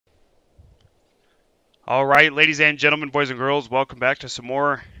Alright, ladies and gentlemen, boys and girls, welcome back to some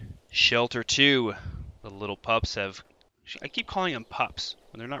more Shelter 2. The little pups have... I keep calling them pups,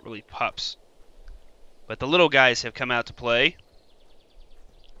 when they're not really pups. But the little guys have come out to play.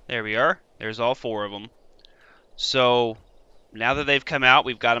 There we are. There's all four of them. So, now that they've come out,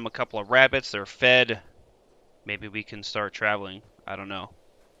 we've got them a couple of rabbits. They're fed. Maybe we can start traveling. I don't know.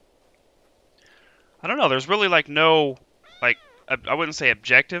 There's really, no... I wouldn't say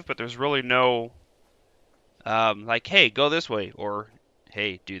objective, but there's really no... hey, go this way, or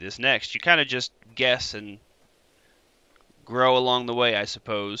hey, do this next. You kind of just guess and grow along the way, I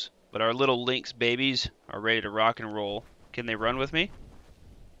suppose. But our little Lynx babies are ready to rock and roll. Can they run with me?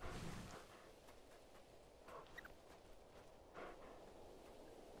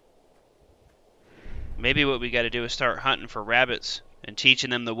 Maybe what we got to do is start hunting for rabbits and teaching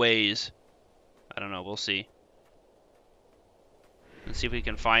them the ways. I don't know, we'll see. Let's see if we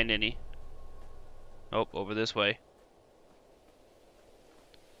can find any. Oh, over this way.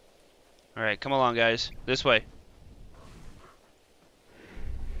 Alright, come along, guys. This way.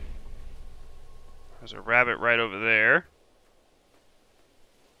 There's a rabbit right over there.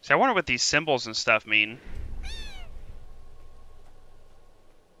 See, I wonder what these symbols and stuff mean.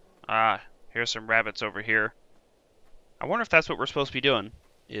 Ah, here's some rabbits over here. I wonder if that's what we're supposed to be doing.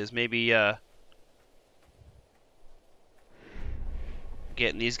 Is maybe,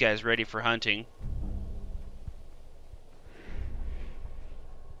 getting these guys ready for hunting.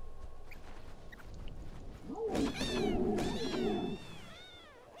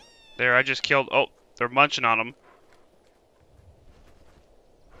 There, I just killed... Oh, they're munching on them.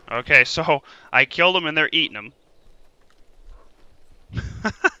 Okay, so I killed them and they're eating them.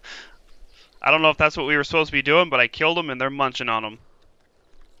 I don't know if that's what we were supposed to be doing, but I killed them and they're munching on them.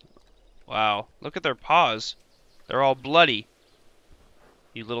 Wow, look at their paws. They're all bloody.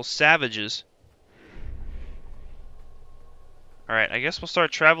 You little savages. Alright, I guess we'll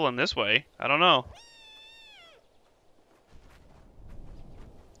start traveling this way. I don't know.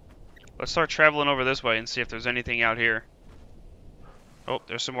 Let's start traveling over this way and see if there's anything out here. Oh,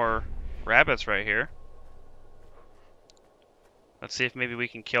 there's some more rabbits right here. Let's see if maybe we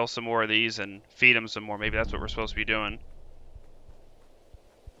can kill some more of these and feed them some more. Maybe that's what we're supposed to be doing.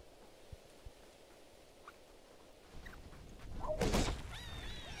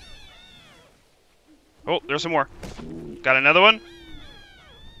 Oh, there's some more. Got another one.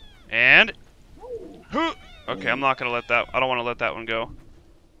 And... Okay, I'm not going to let that... I don't want to let that one go.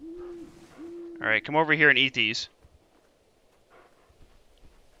 Alright, come over here and eat these.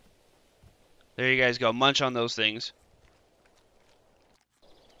 There you guys go. Munch on those things.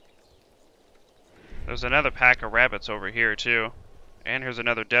 There's another pack of rabbits over here, too. And here's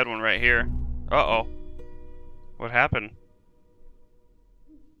another dead one right here. Uh-oh. What happened?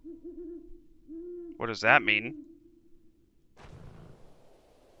 What does that mean?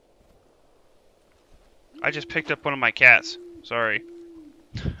 I just picked up one of my cats. Sorry.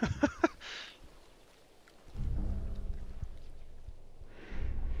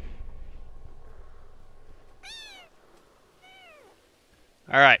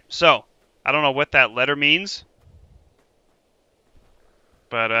 Alright, so, I don't know what that letter means.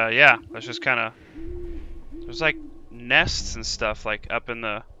 But, yeah, let's just kind of... There's, like, nests and stuff, like, up in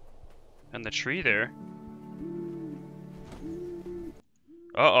the tree there.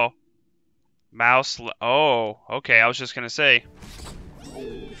 Uh-oh. Mouse... Oh, okay, I was just gonna say.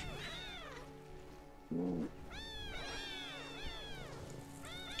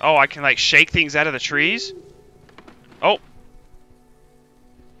 Oh, I can, like, shake things out of the trees? Oh!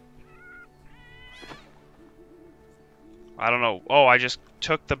 I don't know. Oh, I just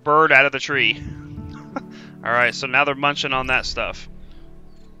took the bird out of the tree. Alright, so now they're munching on that stuff.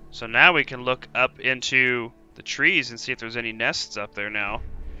 So now we can look up into the trees and see if there's any nests up there now.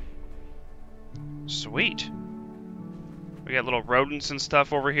 Sweet. We got little rodents and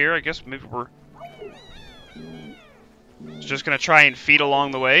stuff over here. I guess maybe we're just gonna try and feed along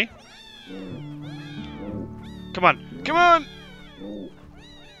the way. Come on. Come on!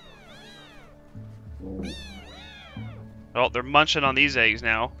 Oh, they're munching on these eggs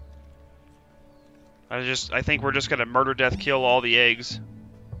now. I think we're just gonna murder, death, kill all the eggs.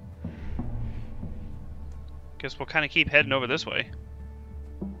 Guess we'll kind of keep heading over this way.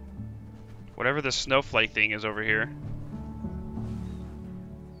 Whatever this snowflake thing is over here.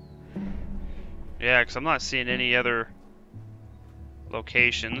 Yeah, because I'm not seeing any other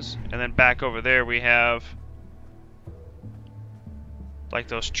locations. And then back over there we have like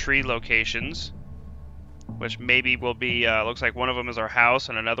those tree locations, which maybe will be, looks like one of them is our house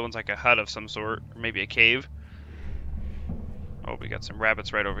and another one's like a hut of some sort, or maybe a cave. Oh, we got some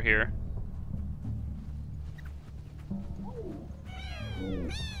rabbits right over here.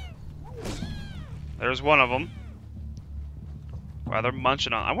 There's one of them. Wow, they're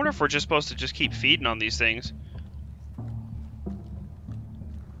munching on. I wonder if we're just supposed to just keep feeding on these things.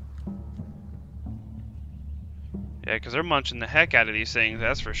 Yeah, because they're munching the heck out of these things,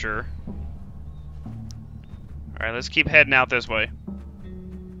 that's for sure. Alright, let's keep heading out this way.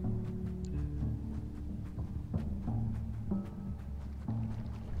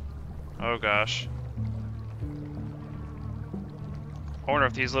 Oh gosh. I wonder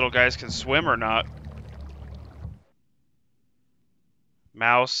if these little guys can swim or not.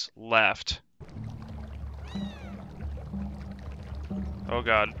 Mouse left. Oh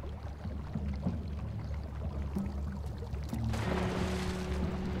god.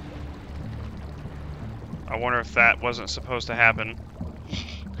 I wonder if that wasn't supposed to happen.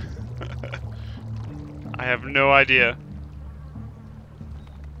 I have no idea.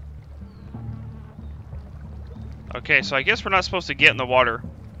 Okay, so I guess we're not supposed to get in the water.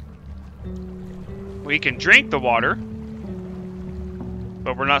 We can drink the water,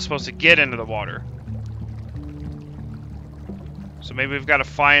 but we're not supposed to get into the water. So maybe we've got to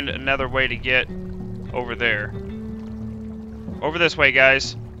find another way to get over there. Over this way,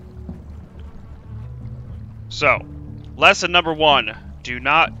 guys. So, lesson number 1. Do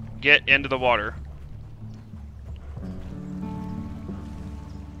not get into the water.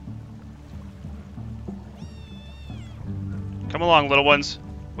 Come along, little ones.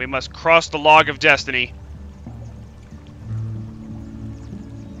 We must cross the log of destiny.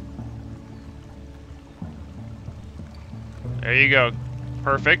 There you go.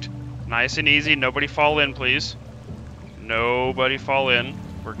 Perfect. Nice and easy. Nobody fall in, please. Nobody fall in.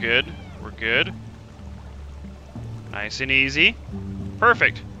 We're good. We're good. Nice and easy.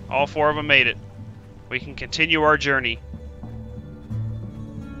 Perfect. All 4 of them made it. We can continue our journey.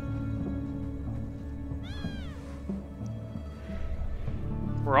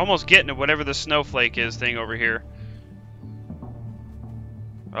 We're almost getting to whatever the snowflake is thing over here.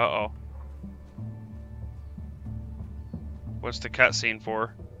 Uh-oh. What's the cutscene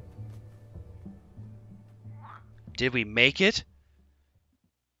for? Did we make it?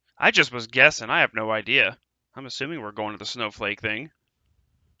 I just was guessing. I have no idea. I'm assuming we're going to the snowflake thing.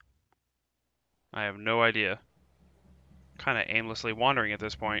 I have no idea. Kind of aimlessly wandering at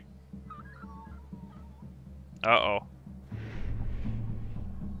this point. Uh-oh.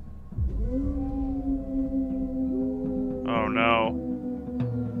 Oh no.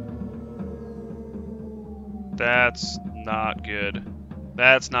 That's not good.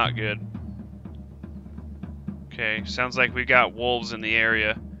 That's not good. Okay, sounds like we got wolves in the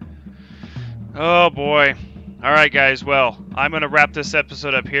area. Oh boy. Alright guys, well, I'm going to wrap this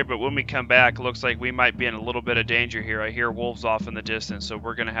episode up here, but when we come back, it looks like we might be in a little bit of danger here. I hear wolves off in the distance, so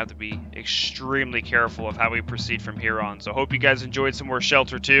we're going to have to be extremely careful of how we proceed from here on. So hope you guys enjoyed some more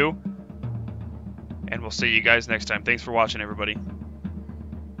Shelter 2, and we'll see you guys next time. Thanks for watching, everybody.